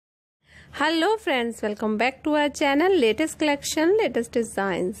Hello friends, welcome back to our channel latest collection latest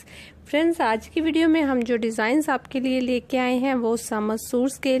designs. Friends, आज की video में हम जो डिज़ाइंस आपके लिए लेके आए हैं वो समर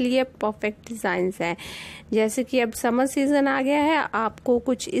सूट्स के लिए परफेक्ट डिज़ाइंस हैं। जैसे कि अब समर सीजन आ गया है, आपको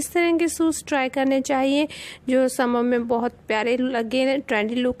कुछ इस तरह के सूट्स ट्राई करने चाहिए जो समर में बहुत प्यारे लगे,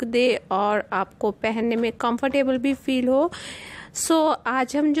 ट्रेंडी लुक दे और आपको पहनने में कंफर्टेबल भी फील हो।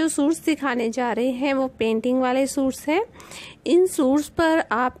 आज हम जो सूट्स दिखाने जा रहे हैं वो पेंटिंग वाले सूट्स हैं। इन सूट्स पर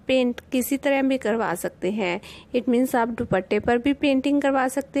आप पेंट किसी तरह भी करवा सकते हैं। इट मीन्स आप दुपट्टे पर भी पेंटिंग करवा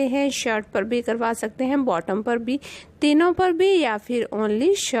सकते हैं, शर्ट पर भी करवा सकते हैं, बॉटम पर भी, तीनों पर भी, या फिर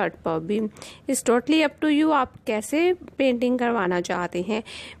ओनली शर्ट पर भी। It's totally up to you, आप कैसे पेंटिंग करवाना चाहते हैं।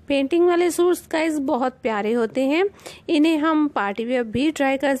 पेंटिंग वाले सूट्स गाइस बहुत प्यारे होते हैं। इन्हें हम पार्टी वेयर भी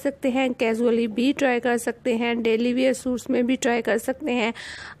ट्राई कर सकते हैं, कैजुअली भी ट्राई कर सकते हैं, डेली वेयर सूट्स में भी ट्राई कर सकते हैं।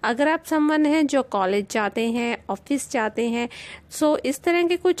 अगर आप समवन हैं जो कॉलेज जाते हैं, ऑफिस जाते हैं, इस तरह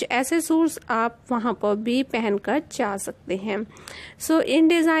के कुछ ऐसे सूट्स आप वहां पर भी पहनकर जा सकते हैं। इन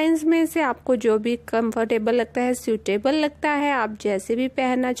डिजाइन्स में से आपको जो भी कंफर्टेबल लगता है, सूटेबल लगता है, आप जैसे भी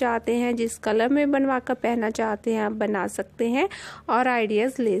पहनना चाहते हैं, जिस कलर में बनवा कर पहनना चाहते हैं आप बना सकते हैं और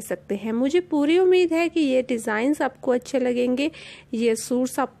आइडियाज ले सकते हैं। मुझे पूरी उम्मीद है कि ये डिजाइन्स आपको अच्छे लगेंगे, ये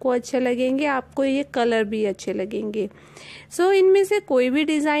सूट्स आपको अच्छे लगेंगे, आपको ये कलर भी अच्छे लगेंगे। इनमें से कोई भी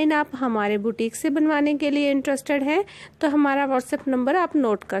डिजाइन आप हमारे बुटीक से बनवाने के लिए इंटरेस्टेड हैं तो हमारा व्हाट्सएप नंबर आप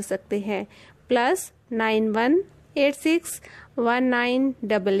नोट कर सकते हैं,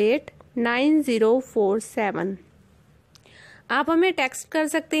 +918619889047। आप हमें टेक्स्ट कर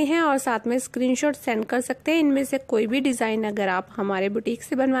सकते हैं और साथ में स्क्रीनशॉट सेंड कर सकते हैं। इनमें से कोई भी डिज़ाइन अगर आप हमारे बुटीक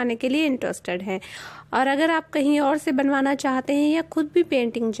से बनवाने के लिए इंटरेस्टेड हैं, और अगर आप कहीं और से बनवाना चाहते हैं या खुद भी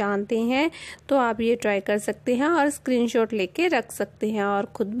पेंटिंग जानते हैं तो आप ये ट्राई कर सकते हैं और स्क्रीनशॉट लेके रख सकते हैं और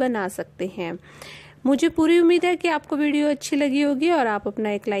खुद बना सकते हैं। मुझे पूरी उम्मीद है कि आपको वीडियो अच्छी लगी होगी और आप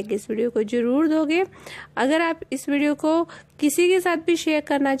अपना एक लाइक इस वीडियो को जरूर दोगे। अगर आप इस वीडियो को किसी के साथ भी शेयर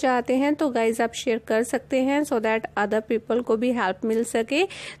करना चाहते हैं तो गाइज आप शेयर कर सकते हैं, सो दैट अदर पीपल को भी हेल्प मिल सके,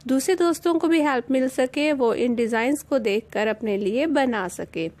 दूसरे दोस्तों को भी हेल्प मिल सके, वो इन डिजाइन्स को देखकर अपने लिए बना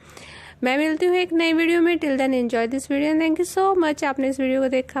सके। मैं मिलती हूँ एक नई वीडियो में। Till then enjoy this video, thank you so much. आपने इस वीडियो को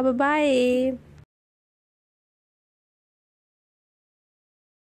देखा, बाय बाय।